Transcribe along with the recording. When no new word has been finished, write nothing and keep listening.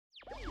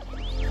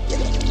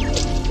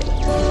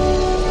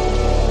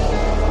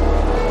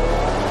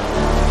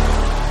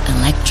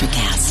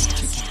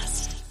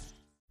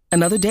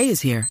Another day is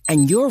here,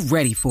 and you're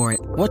ready for it.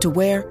 What to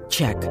wear?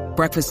 Check.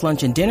 Breakfast,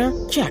 lunch, and dinner?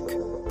 Check.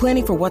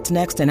 Planning for what's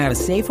next and how to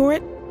save for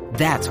it?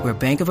 That's where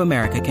Bank of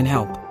America can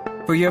help.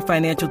 For your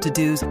financial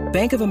to-dos,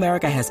 Bank of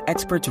America has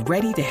experts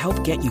ready to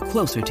help get you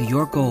closer to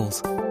your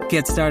goals.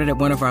 Get started at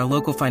one of our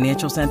local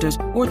financial centers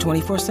or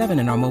 24/7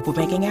 in our mobile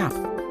banking app.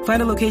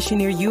 Find a location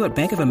near you at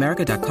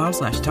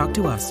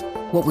bankofamerica.com/talktous.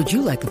 What would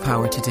you like the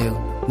power to do?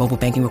 Mobile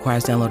banking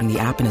requires downloading the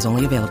app and is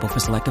only available for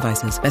select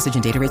devices. Message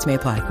and data rates may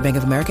apply. Bank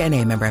of America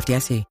N.A., member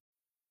FDIC.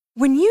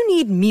 When you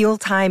need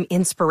mealtime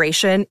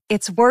inspiration,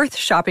 it's worth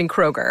shopping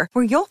Kroger,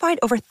 where you'll find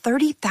over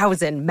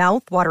 30,000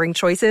 mouth-watering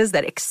choices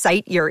that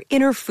excite your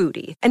inner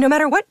foodie. And no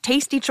matter what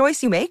tasty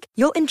choice you make,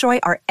 you'll enjoy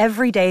our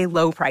everyday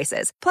low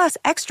prices, plus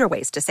extra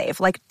ways to save,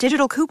 like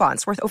digital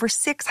coupons worth over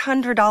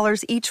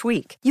 $600 each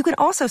week. You can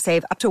also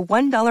save up to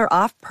 $1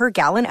 off per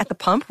gallon at the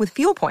pump with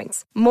fuel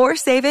points. More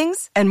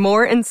savings and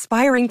more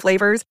inspiring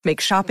flavors make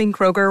shopping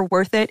Kroger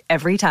worth it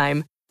every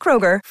time.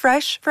 Kroger,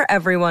 fresh for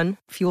everyone.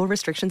 Fuel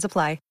restrictions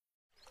apply.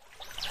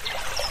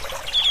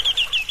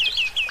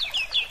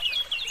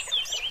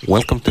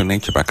 Welcome to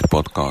NatureBacked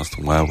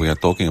podcast, where we are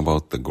talking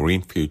about the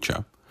green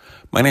future.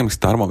 My name is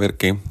Tarmo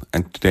Virki,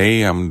 and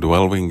today I'm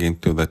delving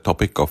into the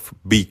topic of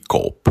B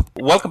Corp.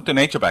 Welcome to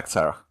NatureBacked,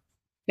 Sarah.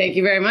 Thank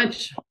you very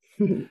much.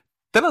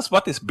 Tell us,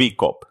 what is B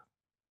Corp?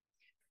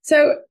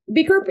 So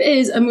B Corp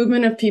is a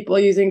movement of people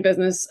using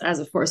business as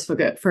a force for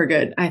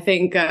good. I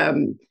think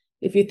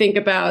if you think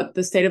about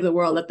the state of the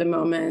world at the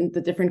moment,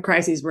 the different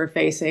crises we're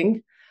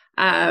facing,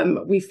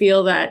 we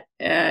feel that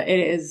it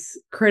is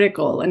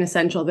critical and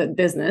essential that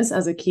business,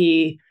 as a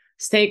key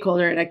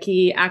stakeholder and a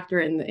key actor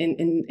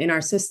in our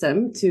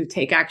system, to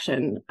take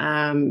action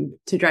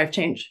to drive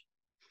change.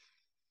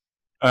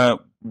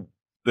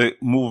 The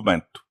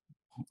movement,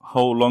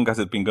 how long has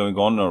it been going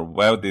on, or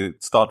where did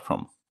it start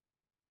from?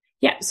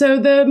 Yeah, so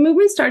the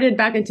movement started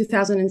back in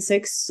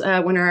 2006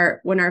 when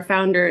our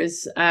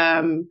founders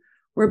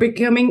were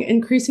becoming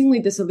increasingly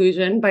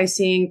disillusioned by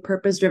seeing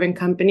purpose-driven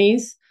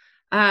companies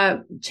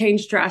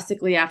changed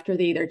drastically after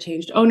they either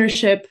changed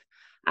ownership,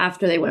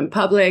 after they went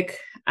public,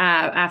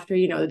 after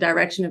the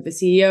direction of the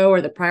CEO or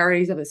the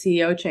priorities of the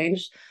CEO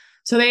changed.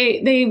 So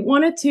they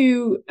wanted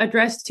to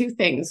address two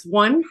things.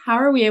 One, how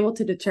are we able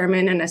to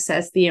determine and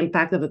assess the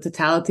impact of the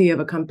totality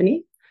of a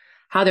company,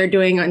 how they're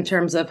doing in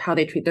terms of how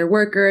they treat their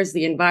workers,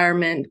 the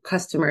environment,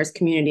 customers,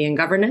 community, and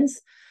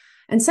governance?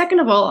 And second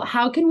of all,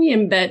 how can we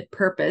embed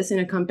purpose in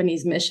a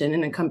company's mission,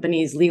 in a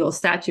company's legal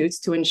statutes,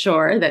 to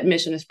ensure that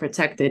mission is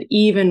protected,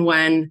 even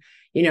when,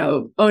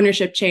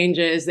 ownership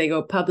changes, they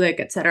go public,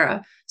 et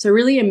cetera. So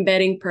really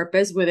embedding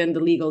purpose within the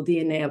legal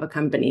DNA of a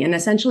company. And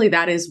essentially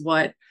that is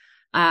when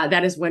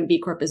B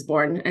Corp is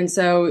born. And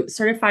so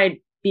certified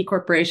B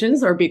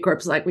corporations, or B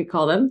Corps like we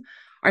call them,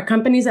 are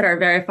companies that are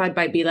verified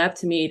by B Lab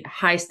to meet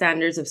high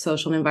standards of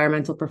social and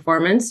environmental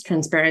performance,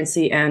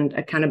 transparency, and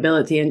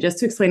accountability. And just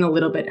to explain a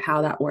little bit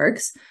how that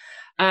works,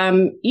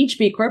 each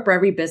B Corp, or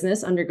every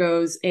business,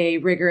 undergoes a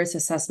rigorous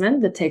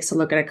assessment that takes a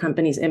look at a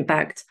company's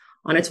impact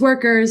on its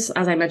workers,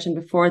 as I mentioned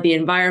before, the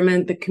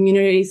environment, the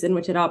communities in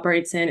which it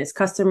operates in, its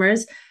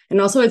customers,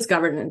 and also its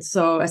governance.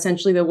 So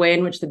essentially the way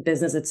in which the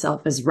business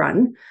itself is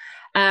run.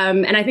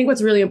 And I think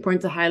what's really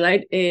important to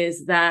highlight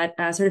is that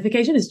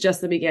certification is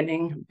just the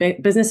beginning.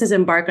 Businesses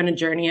embark on a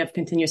journey of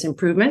continuous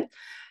improvement,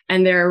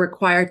 and they're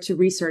required to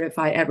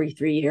recertify every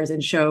 3 years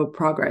and show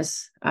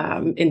progress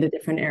in the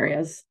different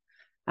areas.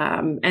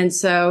 And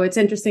so I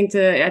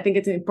think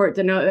it's important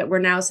to note that we're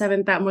now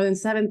more than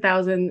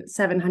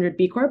 7,700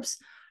 B Corps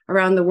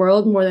around the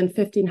world, more than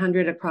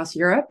 1,500 across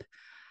Europe.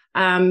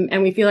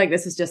 And we feel like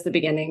this is just the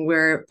beginning.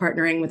 We're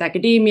partnering with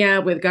academia,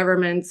 with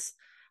governments,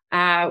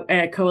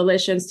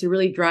 coalitions to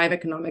really drive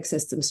economic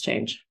systems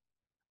change.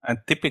 And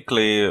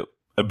typically,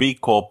 a B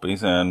Corp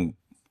is an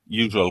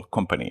usual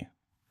company,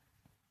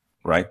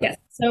 right? Yes.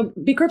 So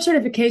B Corp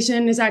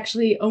certification is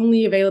actually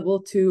only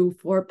available to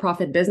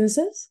for-profit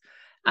businesses.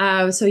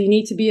 So you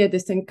need to be a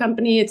distinct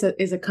company.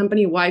 It's a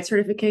company-wide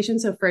certification.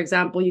 So, for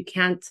example, you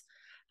can't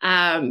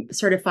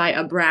certify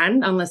a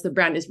brand unless the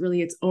brand is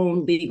really its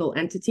own legal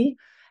entity.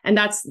 And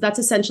that's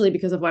essentially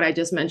because of what I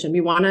just mentioned.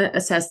 We want to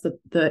assess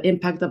the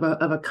impact of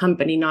a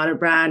company, not a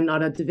brand,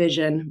 not a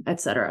division,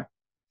 et cetera.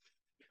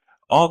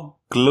 Are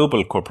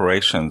global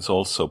corporations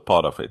also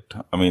part of it?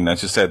 I mean,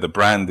 as you said, the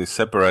brand is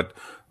separate.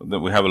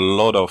 We have a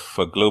lot of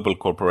global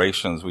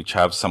corporations which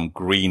have some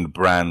green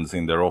brands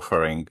in their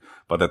offering,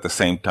 but at the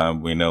same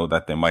time, we know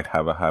that they might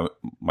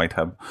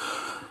have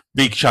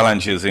big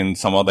challenges in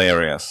some other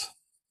areas.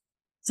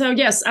 So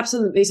yes,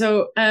 absolutely.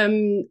 So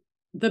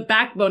the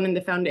backbone and the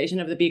foundation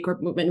of the B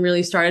Corp movement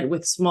really started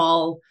with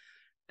small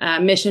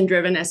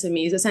mission-driven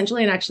SMEs,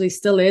 essentially, and actually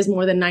still is.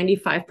 More than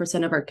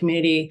 95% of our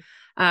community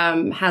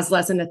has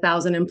less than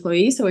 1,000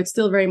 employees. So it's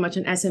still very much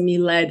an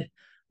SME-led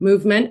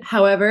movement.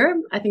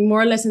 However, I think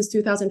more or less since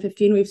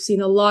 2015, we've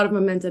seen a lot of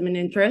momentum and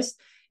interest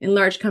in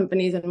large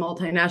companies and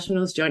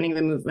multinationals joining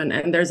the movement.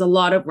 And there's a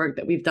lot of work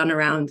that we've done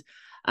around.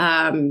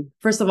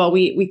 First of all,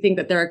 we think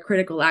that they're a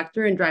critical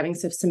actor in driving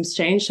systems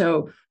change.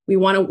 So We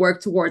want to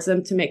work towards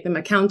them to make them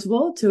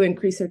accountable, to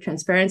increase their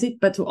transparency,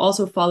 but to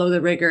also follow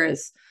the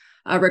rigorous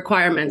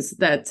requirements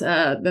that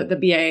the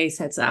BIA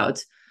sets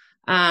out.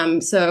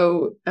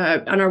 So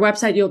on our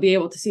website, you'll be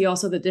able to see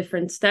also the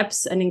different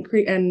steps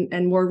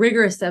and more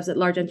rigorous steps that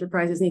large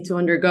enterprises need to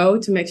undergo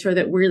to make sure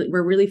that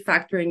we're really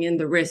factoring in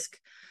the risk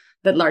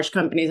that large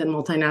companies and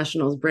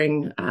multinationals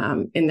bring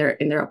in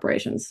their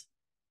operations.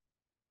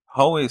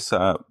 How is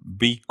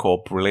B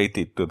Corp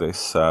related to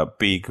this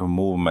big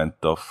movement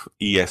of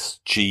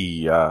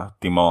ESG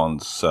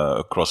demands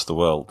across the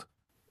world?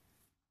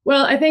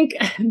 Well, I think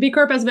B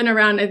Corp has been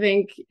around,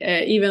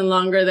 even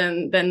longer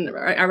than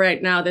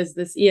right now. There's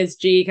this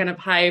ESG kind of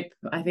hype,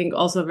 I think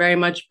also very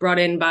much brought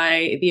in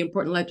by the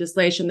important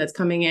legislation that's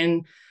coming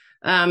in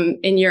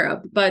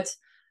Europe. But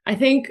I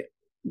think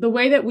the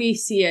way that we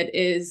see it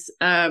is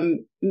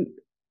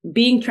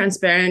being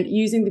transparent,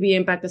 using the B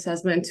impact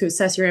assessment to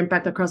assess your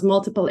impact across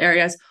multiple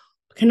areas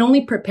can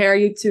only prepare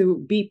you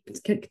to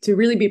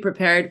really be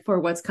prepared for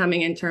what's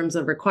coming in terms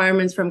of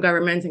requirements from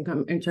government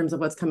and in terms of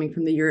what's coming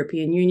from the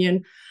European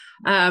Union.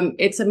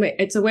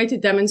 It's a way to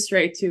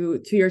demonstrate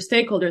to your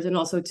stakeholders and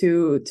also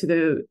to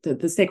the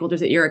stakeholders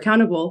that you're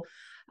accountable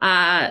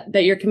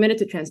that you're committed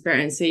to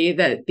transparency,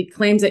 that the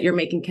claims that you're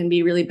making can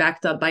be really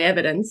backed up by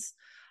evidence.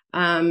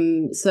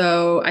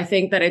 So I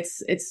think that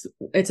it's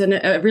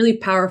a really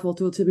powerful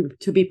tool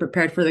to be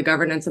prepared for the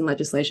governance and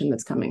legislation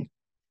that's coming.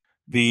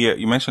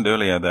 You mentioned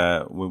earlier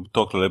that we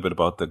talked a little bit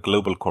about the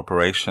global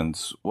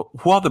corporations.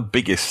 Who are the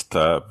biggest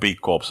B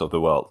Corps of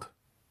the world?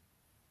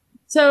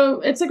 So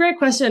it's a great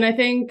question. I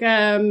think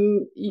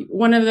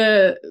one of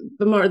the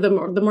more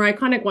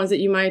iconic ones that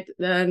you might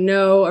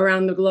know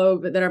around the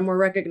globe that are more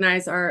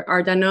recognized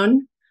are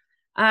Danone,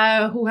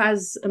 who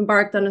has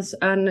embarked on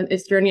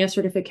its journey of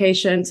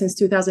certification since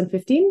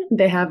 2015.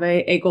 They have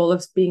a goal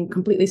of being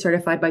completely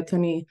certified by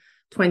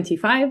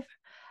 2025.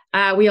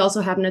 We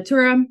also have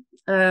Natura,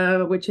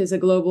 which is a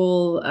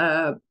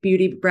global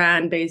beauty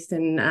brand based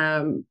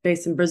in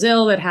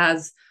Brazil that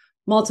has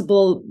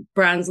multiple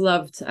brands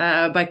loved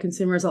by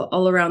consumers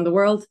all around the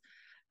world.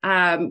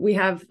 We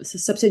have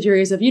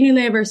subsidiaries of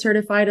Unilever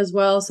certified as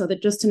well, so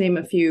that just to name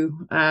a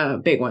few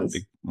big ones.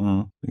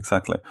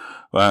 Exactly.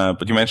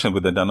 But you mentioned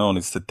with the Danone,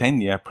 it's a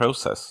 10-year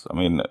process. I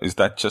mean, is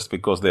that just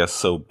because they are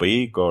so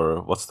big,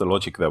 or what's the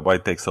logic there? Why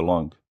it takes so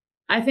long?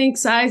 I think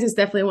size is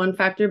definitely one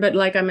factor, but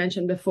like I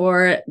mentioned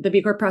before, the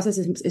B Corp process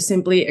is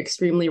simply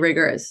extremely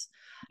rigorous.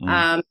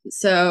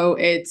 So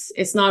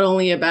it's not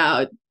only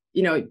about,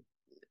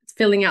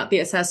 filling out the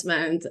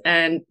assessment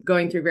and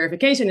going through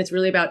verification. It's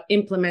really about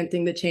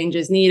implementing the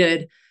changes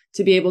needed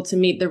to be able to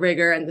meet the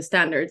rigor and the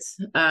standards.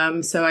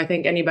 So I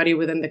think anybody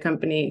within the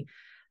company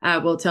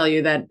will tell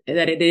you that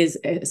it is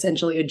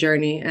essentially a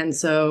journey. And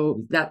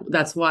so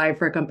that's why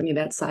for a company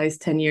that size,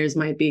 10 years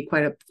might be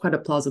quite a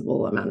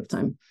plausible amount of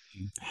time.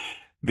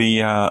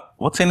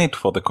 What's in it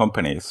for the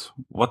companies?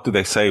 What do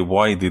they say?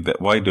 Why do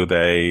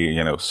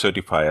they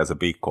certify as a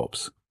B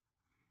Corps?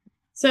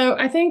 So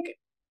I think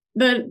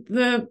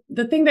the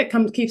thing that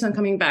keeps on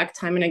coming back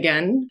time and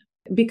again,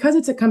 because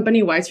it's a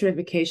company-wide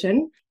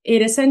certification,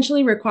 it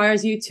essentially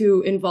requires you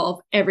to involve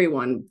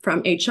everyone from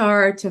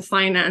HR to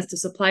finance to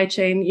supply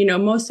chain.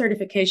 Most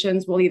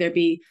certifications will either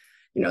be,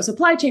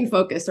 supply chain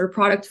focused or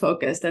product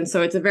focused. And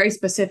so it's a very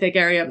specific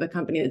area of the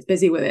company that's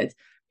busy with it.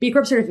 B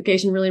Corp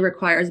certification really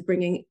requires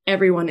bringing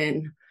everyone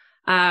in,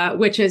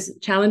 which is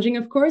challenging,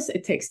 of course.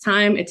 It takes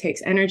time, it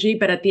takes energy,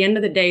 but at the end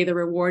of the day, the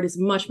reward is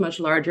much, much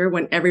larger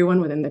when everyone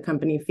within the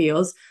company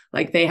feels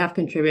like they have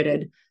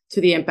contributed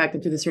to the impact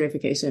and to the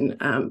certification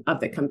of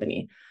the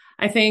company.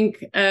 I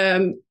think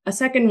a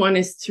second one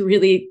is to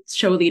really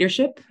show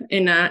leadership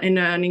in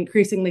an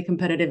increasingly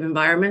competitive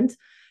environment,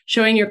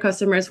 showing your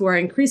customers who are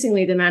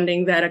increasingly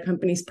demanding that a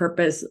company's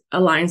purpose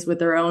aligns with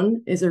their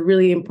own is a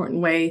really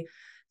important way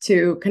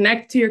to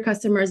connect to your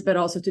customers, but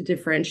also to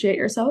differentiate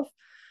yourself.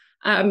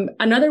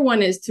 Another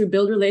one is to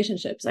build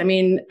relationships. I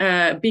mean,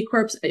 B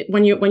Corps,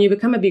 when you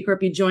become a B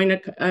Corp, you join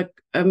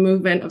a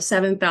movement of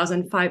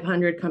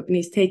 7,500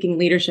 companies taking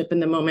leadership in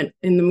the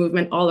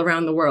movement all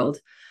around the world.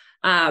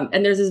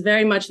 And there's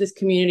very much this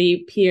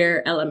community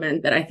peer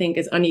element that I think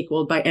is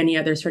unequaled by any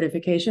other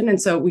certification.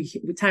 And so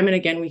time and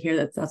again, we hear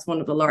that that's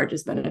one of the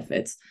largest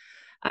benefits.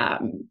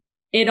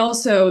 It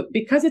also,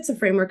 because it's a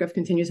framework of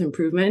continuous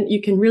improvement,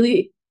 you can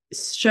really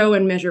show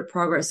and measure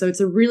progress. So it's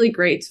a really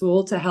great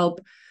tool to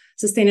help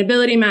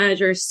sustainability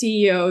managers,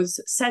 CEOs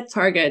set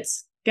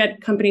targets,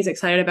 get companies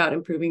excited about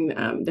improving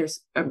their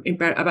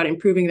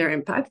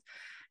impact.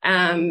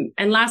 And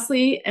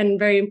lastly, and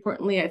very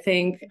importantly, I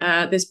think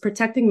this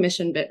protecting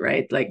mission bit,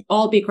 right? Like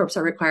all B Corps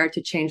are required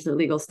to change their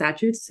legal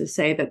statutes to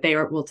say that they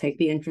will take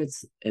the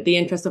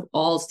interest of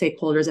all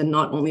stakeholders and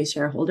not only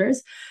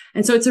shareholders.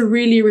 And so it's a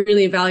really,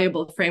 really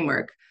valuable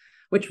framework,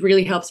 which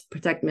really helps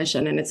protect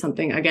mission. And it's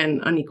something,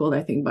 again, unequaled,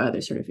 I think, by other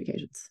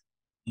certifications.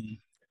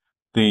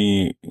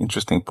 The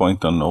interesting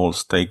point on all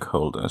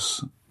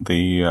stakeholders,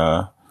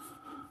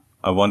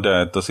 I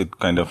wonder, does it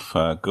kind of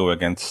go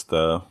against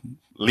the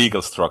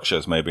legal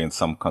structures maybe in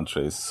some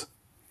countries?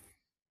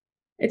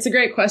 It's a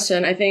great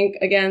question. I think,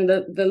 again,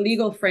 the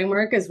legal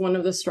framework is one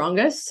of the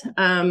strongest.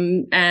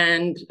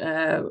 And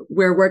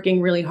we're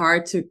working really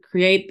hard to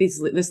create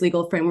this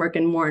legal framework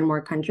in more and more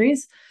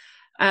countries.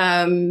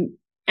 And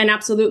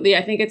absolutely,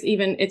 I think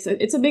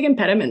it's a big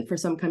impediment for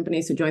some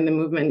companies to join the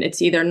movement.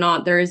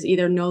 There is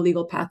either no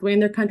legal pathway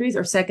in their countries,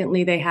 or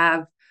secondly, they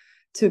have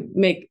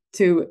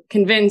to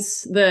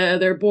convince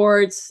their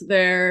boards,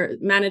 their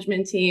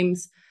management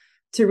teams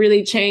to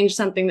really change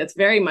something that's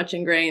very much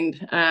ingrained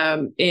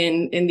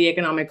in the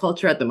economic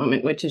culture at the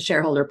moment, which is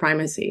shareholder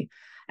primacy.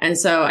 And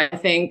so I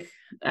think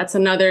that's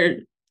a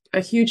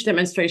huge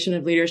demonstration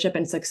of leadership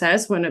and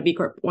success when a B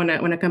Corp, when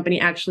a company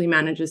actually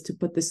manages to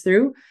put this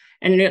through,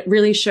 and it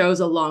really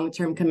shows a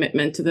long-term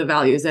commitment to the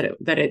values that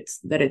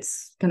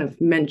it's kind of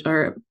meant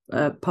or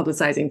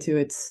publicizing to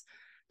its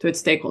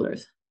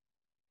stakeholders.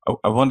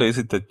 I wonder, is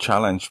it a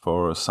challenge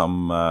for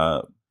some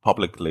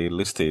publicly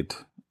listed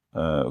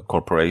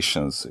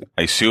corporations?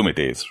 I assume it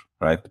is,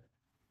 right?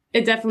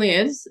 It definitely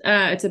is.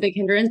 It's a big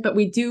hindrance, but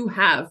we do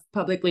have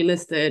publicly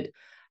listed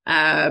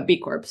B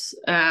Corps.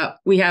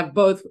 We have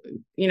both,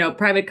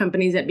 private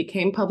companies that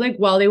became public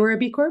while they were a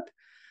B Corp.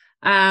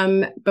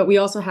 But we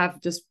also have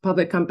just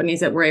public companies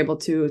that were able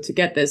to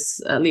get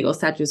this legal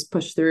status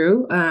pushed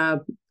through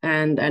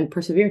and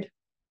persevered.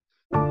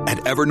 At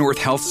Evernorth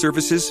Health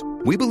Services,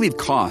 we believe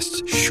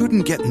costs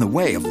shouldn't get in the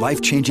way of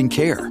life-changing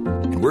care,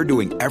 and we're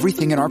doing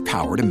everything in our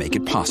power to make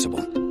it possible.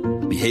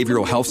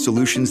 Behavioral health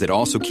solutions that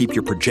also keep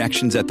your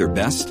projections at their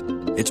best?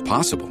 It's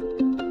possible.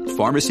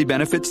 Pharmacy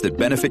benefits that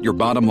benefit your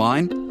bottom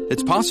line?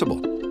 It's possible.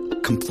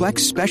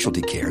 Complex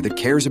specialty care that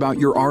cares about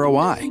your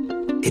ROI?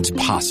 It's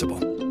possible.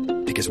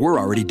 Because we're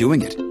already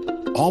doing it.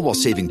 All while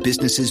saving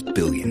businesses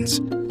billions.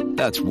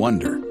 That's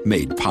Wonder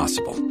made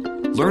possible.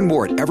 Learn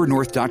more at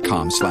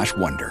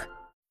evernorth.com/wonder.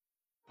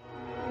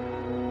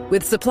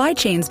 With supply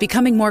chains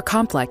becoming more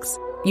complex,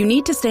 you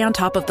need to stay on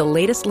top of the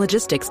latest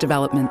logistics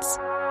developments.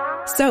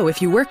 So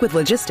if you work with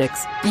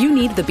logistics, you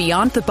need the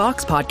Beyond the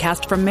Box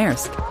podcast from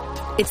Maersk.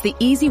 It's the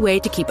easy way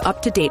to keep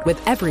up to date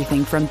with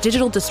everything from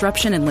digital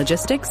disruption in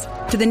logistics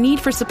to the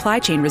need for supply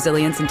chain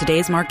resilience in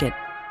today's market.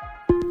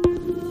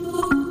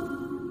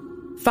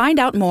 Find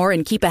out more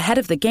and keep ahead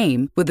of the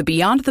game with the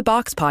Beyond the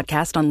Box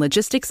podcast on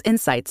logistics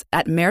insights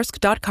at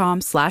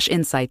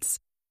maersk.com/insights.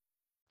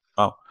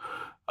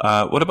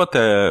 What about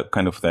the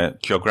kind of the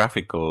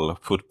geographical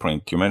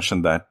footprint? You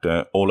mentioned that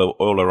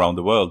all around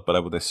the world, but I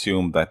would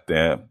assume that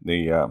I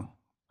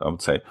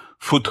would say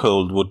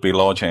foothold would be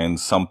larger in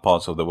some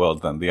parts of the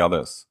world than the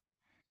others.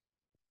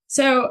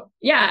 So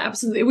yeah,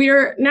 absolutely.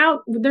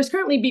 There's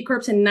currently B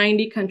Corps in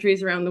 90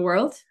 countries around the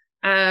world.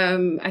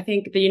 I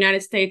think the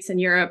United States and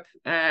Europe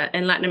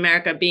and Latin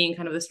America being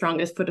kind of the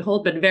strongest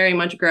foothold, but very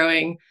much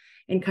growing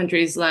in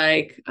countries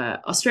like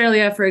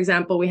Australia, for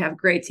example. We have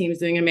great teams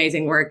doing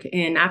amazing work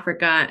in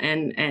Africa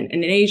and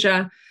in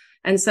Asia.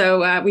 And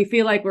so we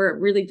feel like we're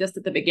really just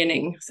at the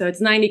beginning. So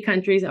it's 90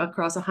 countries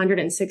across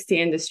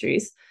 160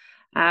 industries.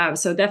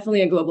 So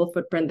definitely a global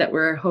footprint that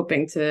we're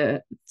hoping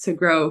to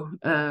grow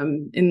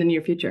in the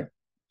near future.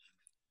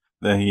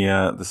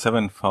 The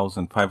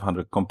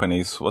 7,500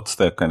 companies, what's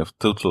the kind of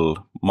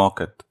total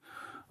market?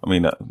 I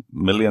mean,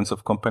 millions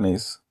of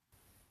companies?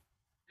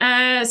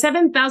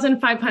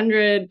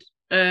 7,500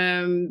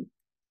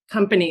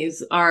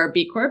 companies are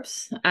B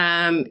Corps.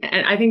 And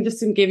I think just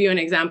to give you an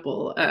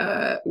example,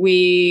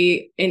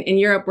 in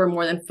Europe, we're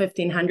more than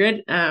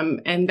 1,500,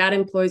 and that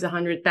employs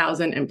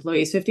 100,000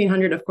 employees.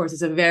 1,500, of course,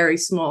 is a very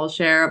small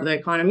share of the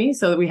economy,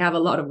 so we have a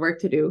lot of work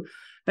to do.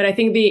 But I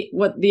think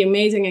what the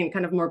amazing and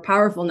kind of more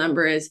powerful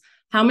number is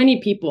how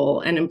many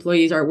people and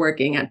employees are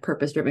working at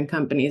purpose-driven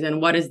companies,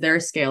 and what is their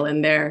scale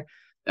and their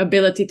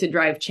ability to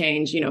drive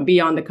change,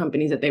 beyond the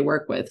companies that they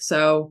work with.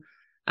 So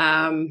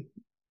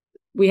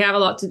we have a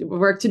lot of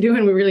work to do,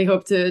 and we really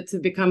hope to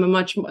become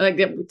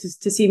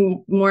to see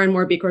more and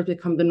more B Corps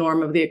become the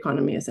norm of the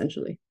economy,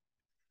 essentially.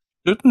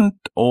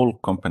 Shouldn't all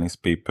companies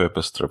be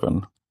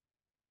purpose-driven?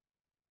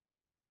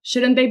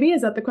 Shouldn't they be?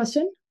 Is that the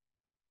question?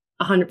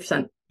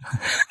 100%.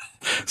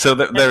 So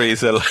there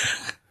is a...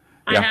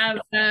 Yeah.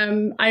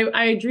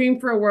 I dream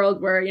for a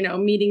world where,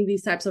 meeting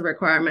these types of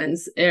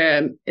requirements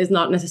is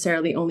not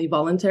necessarily only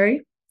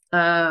voluntary.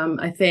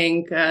 I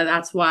think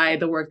that's why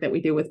the work that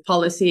we do with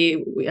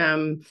policy,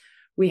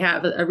 we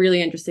have a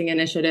really interesting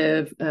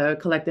initiative,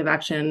 collective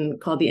action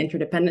called the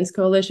Interdependence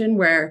Coalition,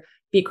 where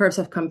B Corps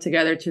have come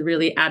together to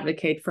really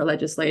advocate for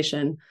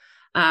legislation,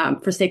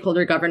 for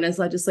stakeholder governance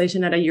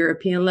legislation at a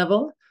European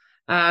level.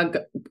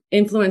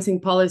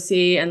 Influencing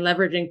policy and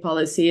leveraging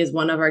policy is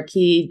one of our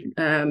key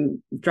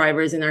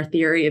drivers in our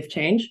theory of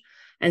change.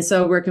 And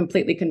so we're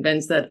completely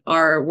convinced that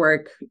our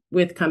work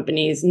with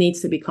companies needs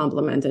to be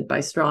complemented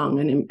by strong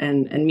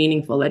and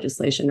meaningful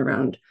legislation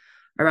around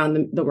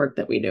the work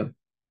that we do.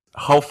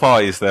 How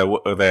far is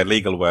their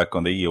legal work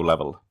on the EU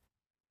level?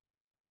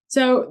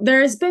 So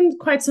there has been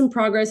quite some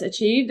progress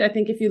achieved. I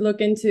think if you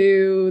look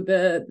into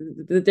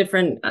the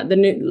different the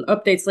new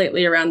updates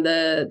lately around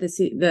the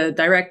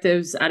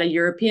directives at a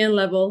European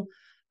level,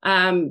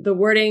 The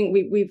wording,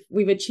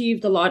 we've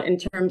achieved a lot in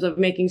terms of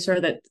making sure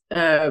that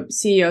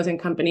CEOs and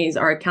companies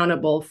are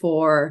accountable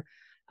for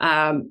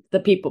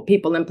the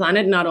people and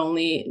planet, not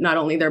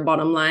only their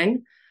bottom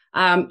line.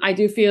 I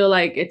do feel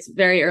like it's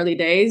very early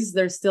days.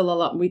 There's still a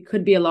lot. We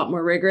could be a lot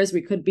more rigorous.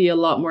 We could be a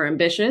lot more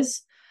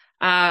ambitious.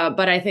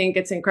 But I think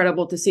it's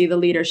incredible to see the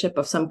leadership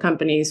of some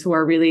companies who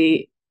are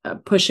really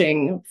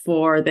pushing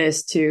for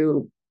this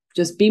to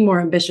just be more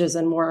ambitious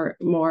and more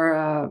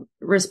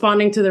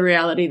responding to the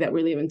reality that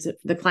we live in,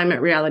 the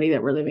climate reality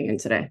that we're living in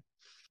today.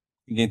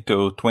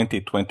 Into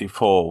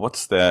 2024,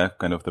 what's the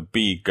kind of the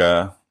big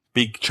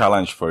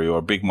challenge for you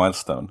or big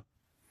milestone?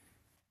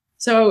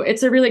 So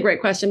it's a really great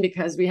question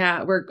because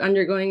we're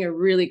undergoing a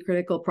really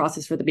critical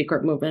process for the B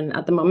Corp movement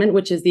at the moment,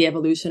 which is the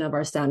evolution of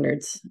our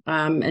standards.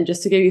 And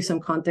just to give you some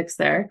context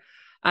there,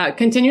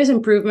 continuous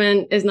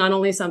improvement is not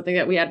only something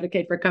that we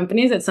advocate for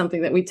companies, it's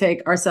something that we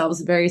take ourselves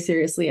very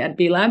seriously at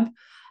B-Lab.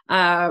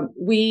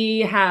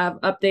 We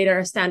have updated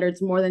our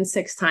standards more than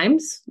 6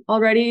 times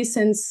already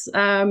since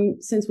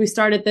we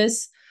started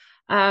this.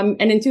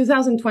 And in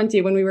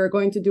 2020, when we were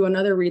going to do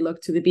another relook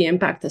to the B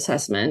impact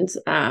assessment,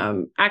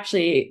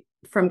 actually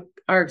from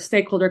our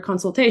stakeholder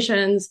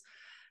consultations,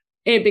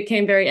 it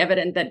became very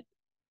evident that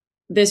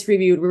this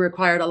review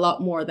required a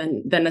lot more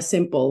than a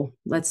simple,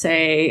 let's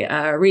say,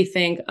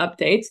 rethink,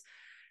 update.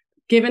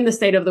 Given the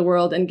state of the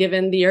world and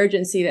given the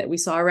urgency that we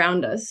saw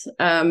around us,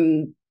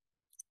 an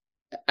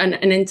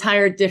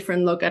entire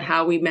different look at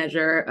how we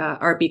measure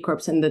our B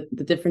Corps and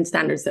the different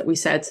standards that we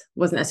set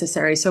was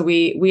necessary. So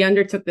we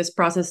undertook this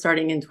process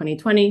starting in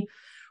 2020.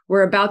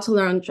 We're about to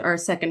launch our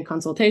second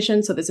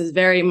consultation. So this is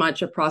very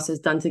much a process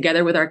done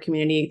together with our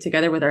community,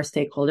 together with our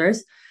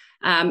stakeholders.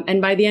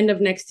 And by the end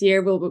of next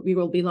year, we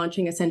will be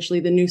launching essentially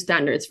the new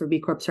standards for B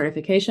Corp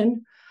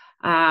certification.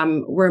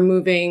 We're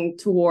moving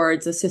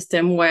towards a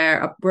system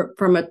where,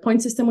 from a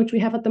point system, which we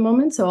have at the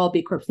moment, so all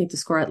B Corps need to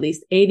score at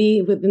least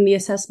 80 within the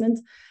assessment.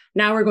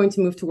 Now we're going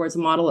to move towards a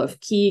model of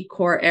key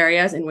core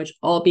areas in which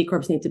all B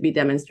Corps need to be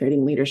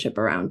demonstrating leadership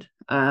around.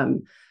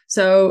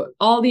 So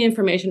all the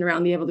information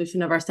around the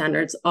evolution of our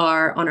standards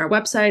are on our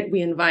website. We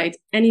invite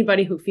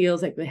anybody who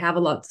feels like they have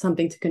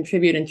something to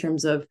contribute in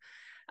terms of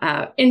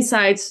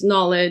insights,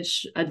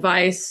 knowledge,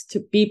 advice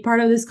to be part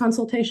of this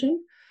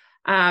consultation,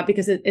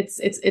 because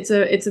it's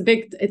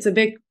a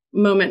big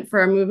moment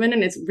for our movement,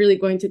 and it's really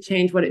going to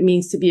change what it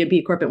means to be a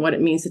B Corp and what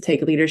it means to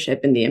take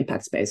leadership in the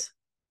impact space.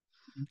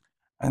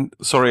 And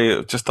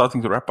sorry, just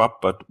starting to wrap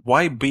up, but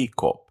why B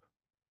Corp?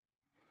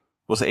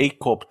 Was A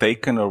Corp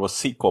taken or was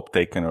C Corp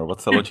taken, or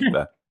what's the logic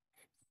there?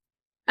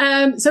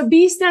 So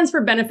B stands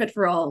for benefit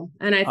for all.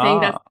 And I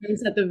think that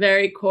stands at the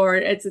very core.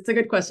 It's a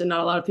good question.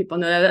 Not a lot of people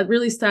know that. That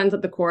really stands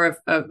at the core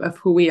of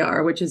who we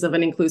are, which is of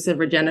an inclusive,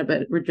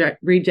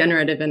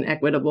 regenerative and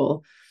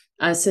equitable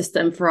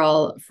system for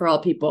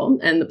all people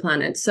and the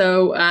planet.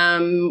 So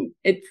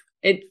it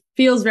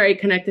feels very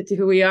connected to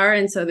who we are.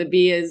 And so the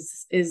B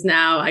is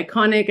now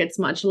iconic. It's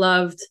much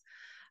loved.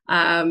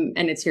 And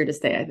it's here to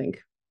stay, I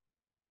think.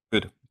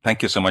 Good.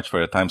 Thank you so much for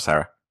your time,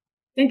 Sarah.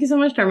 Thank you so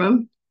much,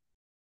 Tarmo.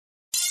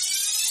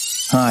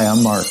 Hi,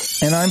 I'm Mark.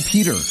 And I'm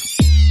Peter.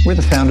 We're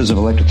the founders of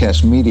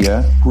Electrocast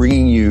Media,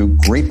 bringing you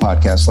great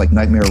podcasts like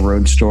Nightmare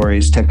Road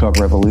Stories, Tech Talk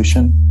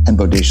Revolution, and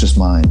Bodacious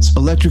Minds.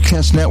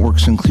 Electrocast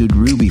networks include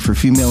Ruby for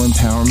female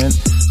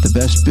empowerment, the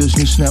Best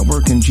Business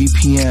Network, and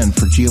GPN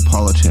for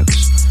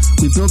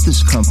geopolitics. We built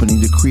this company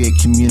to create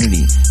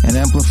community and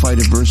amplify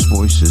diverse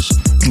voices,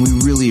 and we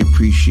really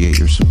appreciate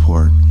your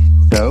support.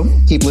 So,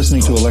 keep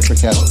listening to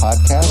Electrocast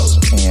podcasts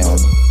and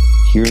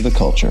hear the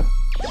culture.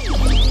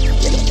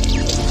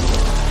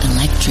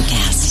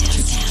 Electrocast.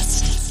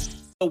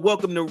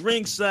 Welcome to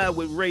Ringside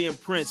with Ray and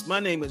Prince. My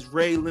name is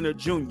Ray Leonard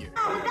Jr. Oh, is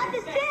that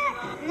the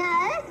set? No,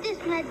 that's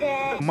just my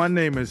dad. My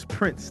name is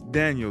Prince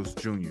Daniels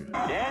Jr.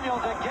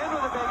 Daniels again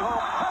with a big home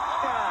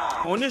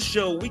touchdown. On this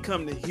show, we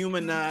come to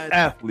humanize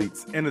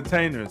athletes,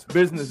 entertainers,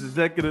 business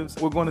executives.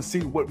 We're going to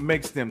see what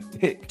makes them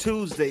tick.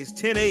 Tuesdays,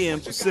 10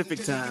 a.m.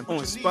 Pacific time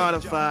on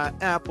Spotify,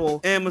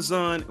 Apple,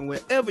 Amazon, and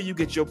wherever you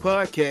get your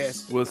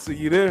podcasts. We'll see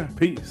you there.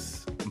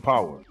 Peace and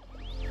power.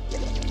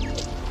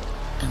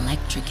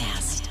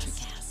 Electrocast.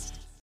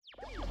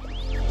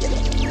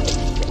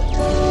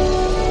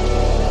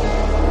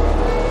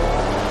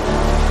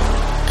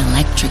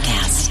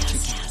 Electrocast.